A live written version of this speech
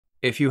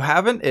If you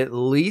haven't at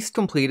least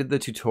completed the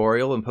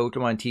tutorial in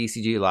Pokemon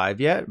TCG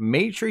Live yet,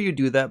 make sure you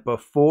do that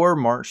before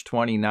March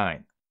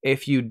 29th.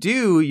 If you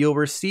do, you'll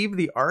receive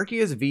the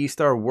Arceus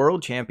V-Star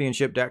World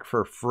Championship deck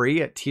for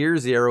free at Tier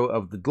 0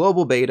 of the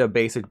Global Beta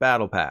Basic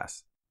Battle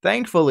Pass.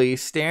 Thankfully,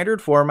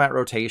 standard format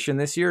rotation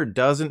this year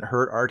doesn't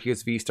hurt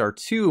Arceus V-Star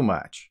too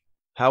much.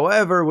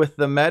 However, with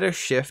the meta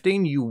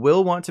shifting, you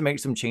will want to make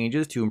some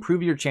changes to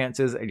improve your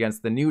chances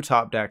against the new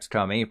top decks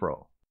come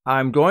April.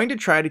 I'm going to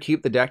try to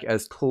keep the deck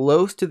as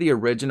close to the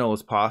original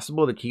as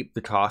possible to keep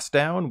the cost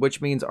down,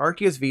 which means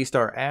Arceus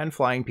V-Star and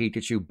Flying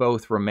Pikachu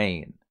both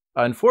remain.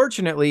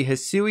 Unfortunately,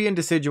 Hisuian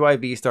Decidueye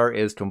V-Star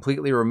is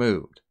completely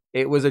removed.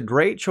 It was a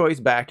great choice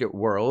back at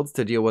Worlds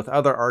to deal with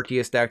other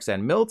Arceus decks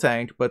and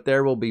Miltank, but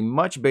there will be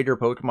much bigger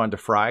Pokemon to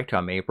fry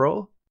come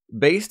April.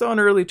 Based on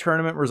early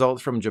tournament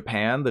results from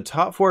Japan, the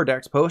top 4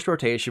 decks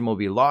post-rotation will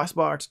be Lost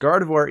Box,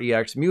 Gardevoir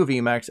EX, Mew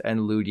VMAX,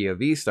 and Lugia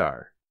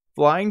V-Star.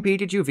 Flying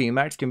Pikachu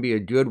VMAX can be a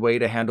good way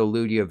to handle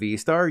Lugia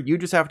V-Star, you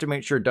just have to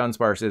make sure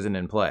Dunsparce isn't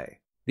in play.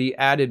 The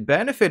added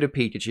benefit of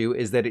Pikachu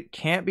is that it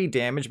can't be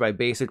damaged by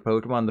basic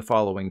Pokemon the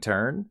following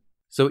turn,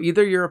 so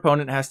either your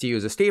opponent has to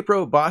use Escape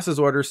Rope, Boss's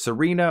Orders,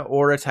 Serena,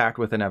 or attack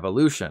with an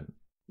evolution.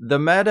 The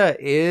meta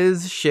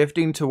is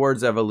shifting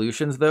towards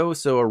evolutions though,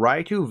 so a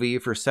Raikou V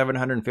for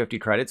 750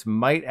 credits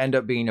might end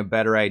up being a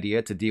better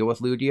idea to deal with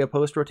Lugia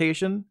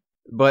post-rotation,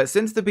 but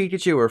since the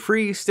Pikachu are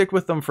free, stick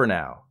with them for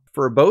now.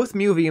 For both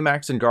Mew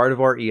VMAX and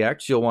Gardevoir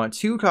EX, you'll want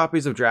 2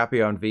 copies of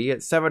Drapion V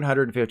at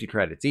 750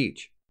 credits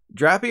each.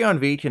 Drapion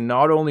V can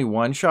not only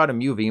one-shot a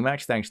Mew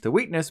VMAX thanks to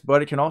weakness,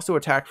 but it can also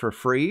attack for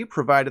free,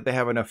 provided they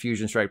have enough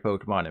Fusion Strike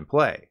Pokemon in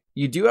play.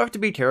 You do have to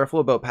be careful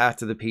about Path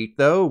to the Peak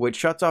though, which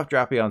shuts off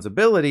Drapion's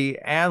ability,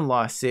 and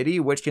Lost City,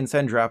 which can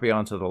send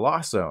Drapion to the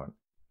Lost Zone.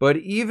 But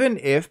even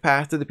if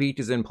Path to the Peak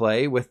is in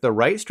play, with the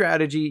right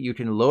strategy, you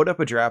can load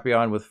up a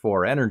Drapion with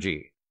 4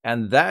 energy.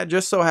 And that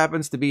just so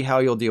happens to be how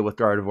you'll deal with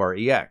Gardevoir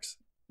EX.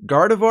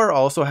 Gardevoir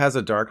also has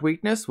a Dark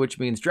weakness, which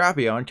means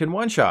Drapion can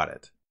one-shot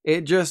it.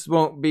 It just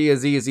won't be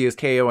as easy as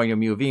KOing a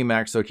Mew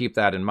VMAX, so keep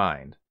that in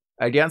mind.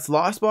 Against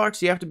Lost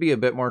Box, you have to be a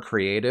bit more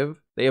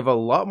creative. They have a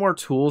lot more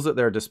tools at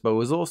their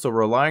disposal, so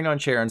relying on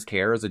Cheren's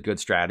care is a good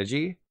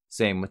strategy.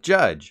 Same with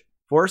Judge.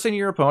 Forcing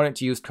your opponent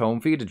to use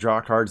Comfey to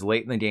draw cards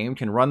late in the game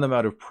can run them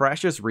out of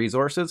precious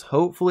resources,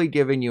 hopefully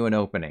giving you an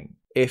opening.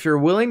 If you're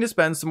willing to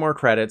spend some more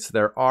credits,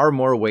 there are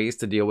more ways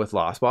to deal with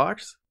Lost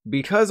Box.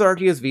 Because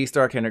Arceus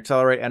V-Star can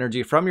accelerate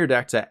energy from your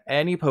deck to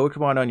any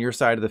Pokemon on your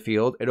side of the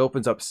field, it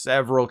opens up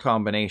several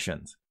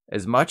combinations.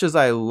 As much as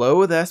I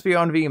loathe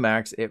Espeon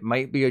VMAX, it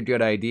might be a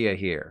good idea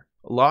here.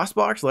 Lost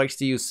Box likes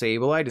to use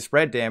Sableye to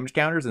spread damage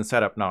counters and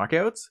set up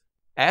knockouts.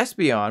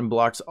 Espeon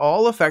blocks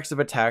all effects of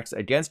attacks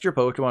against your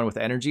Pokemon with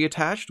energy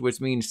attached,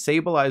 which means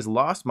Sableye's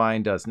Lost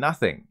Mine does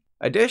nothing.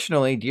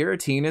 Additionally,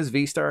 Giratina's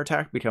V-Star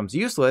attack becomes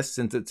useless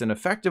since it's an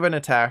effect of an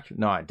attack,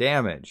 not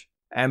damage.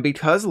 And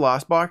because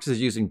Lost Box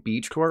is using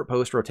Beach Court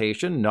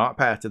post-rotation, not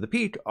Path to the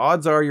Peak,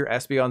 odds are your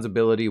Espeon's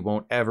ability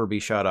won't ever be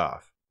shut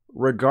off.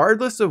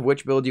 Regardless of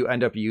which build you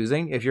end up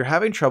using, if you're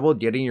having trouble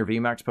getting your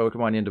VMAX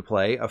Pokemon into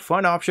play, a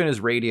fun option is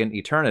Radiant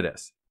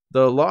Eternatus.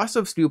 The loss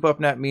of Scoop Up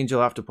Net means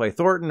you'll have to play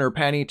Thorton or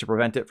Penny to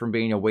prevent it from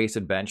being a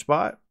wasted bench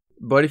spot,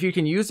 but if you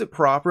can use it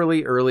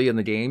properly early in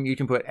the game, you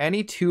can put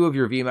any 2 of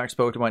your VMAX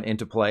Pokemon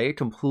into play,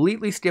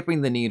 completely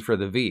skipping the need for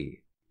the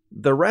V.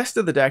 The rest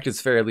of the deck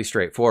is fairly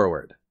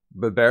straightforward.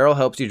 Bibarel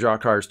helps you draw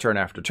cards turn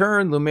after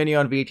turn,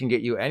 Lumineon V can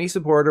get you any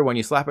supporter when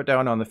you slap it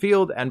down on the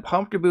field, and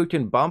Pumpkaboo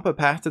can bump a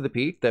Path to the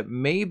Peak that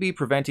may be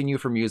preventing you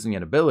from using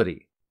an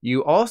ability.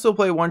 You also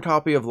play 1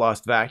 copy of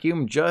Lost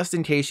Vacuum just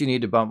in case you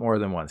need to bump more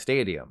than 1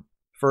 stadium.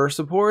 For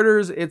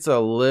supporters, it's a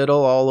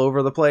little all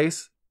over the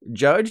place.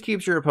 Judge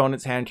keeps your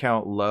opponent's hand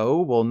count low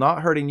while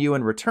not hurting you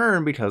in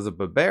return because of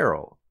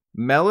Bibarel.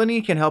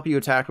 Melony can help you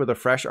attack with a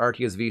fresh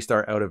Arceus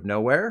V-Star out of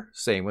nowhere,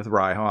 same with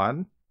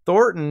Raihan.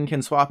 Thorton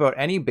can swap out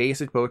any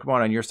basic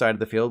Pokemon on your side of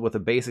the field with a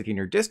basic in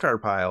your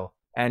discard pile,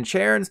 and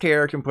Cheren's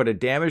care can put a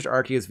damaged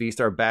Arceus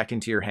V-Star back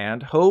into your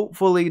hand,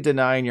 hopefully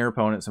denying your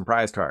opponent some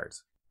prize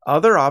cards.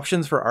 Other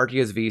options for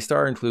Arceus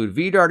V-Star include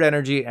V-Dart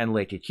Energy and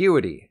Lake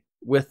Acuity.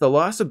 With the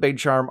loss of Big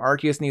Charm,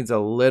 Arceus needs a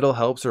little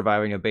help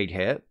surviving a big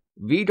hit.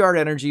 V-Dart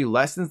Energy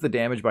lessens the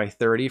damage by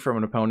 30 from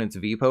an opponent's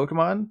V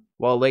Pokemon,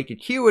 while Lake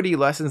Acuity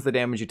lessens the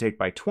damage you take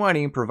by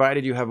 20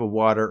 provided you have a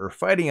Water or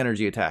Fighting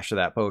Energy attached to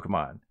that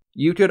Pokemon.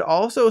 You could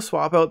also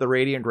swap out the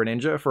Radiant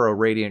Greninja for a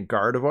Radiant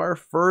Gardevoir,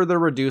 further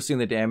reducing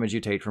the damage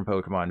you take from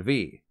Pokemon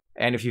V.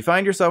 And if you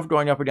find yourself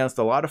going up against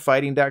a lot of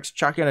fighting decks,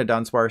 chuck in a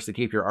Dunsparce to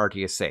keep your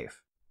Arceus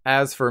safe.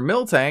 As for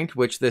Miltank,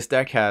 which this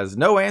deck has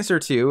no answer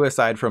to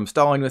aside from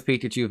stalling with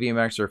Pikachu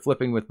VMAX or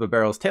flipping with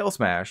Bibarel's Tail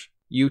Smash,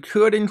 you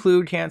could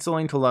include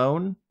canceling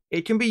Cologne.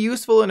 It can be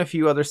useful in a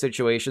few other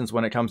situations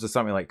when it comes to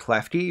something like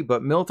Klefki,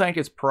 but Miltank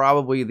is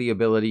probably the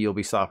ability you'll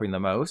be stopping the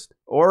most.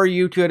 Or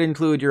you could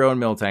include your own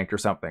Miltank or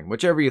something,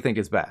 whichever you think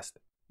is best.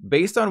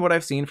 Based on what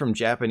I've seen from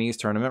Japanese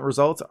tournament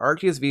results,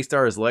 Arceus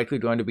V-Star is likely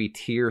going to be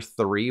Tier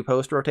 3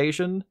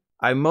 post-rotation.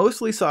 I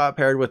mostly saw it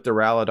paired with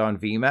Duraludon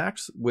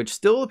VMAX, which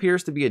still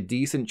appears to be a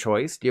decent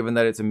choice given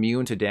that it's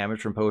immune to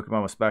damage from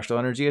Pokemon with special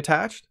energy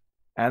attached.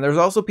 And there's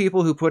also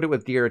people who put it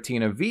with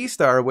Giratina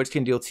V-Star, which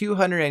can deal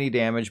 280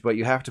 damage, but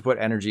you have to put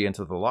energy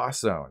into the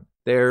Lost Zone.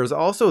 There's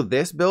also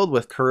this build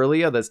with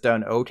Kirlia that's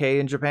done okay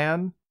in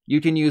Japan.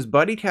 You can use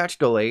Buddy Catch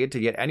Delayed to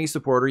get any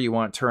supporter you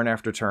want turn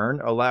after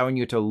turn, allowing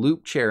you to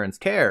loop Cheren's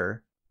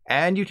Care.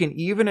 And you can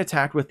even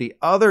attack with the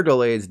other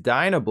Delayed's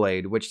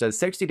Dynablade, which does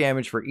 60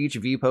 damage for each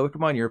V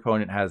Pokemon your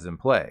opponent has in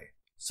play.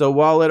 So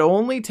while it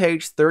only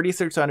takes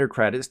 3,600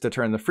 credits to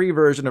turn the free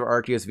version of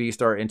Arceus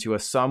V-Star into a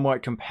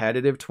somewhat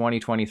competitive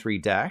 2023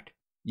 deck,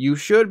 you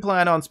should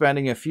plan on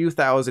spending a few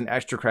thousand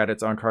extra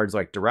credits on cards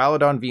like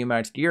Duraludon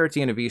VMAX,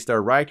 Giratina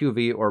V-Star, Raikou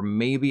V, or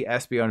maybe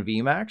Espeon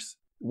VMAX,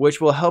 which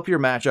will help your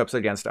matchups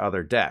against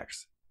other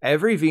decks.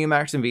 Every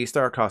VMAX and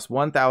V-Star costs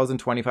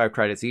 1,025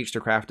 credits each to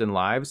craft in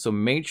live, so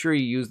make sure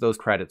you use those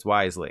credits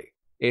wisely.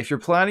 If you're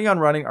planning on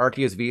running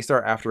Arceus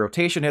V-Star after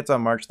rotation hits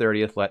on March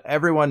 30th, let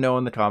everyone know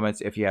in the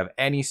comments if you have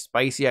any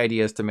spicy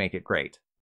ideas to make it great.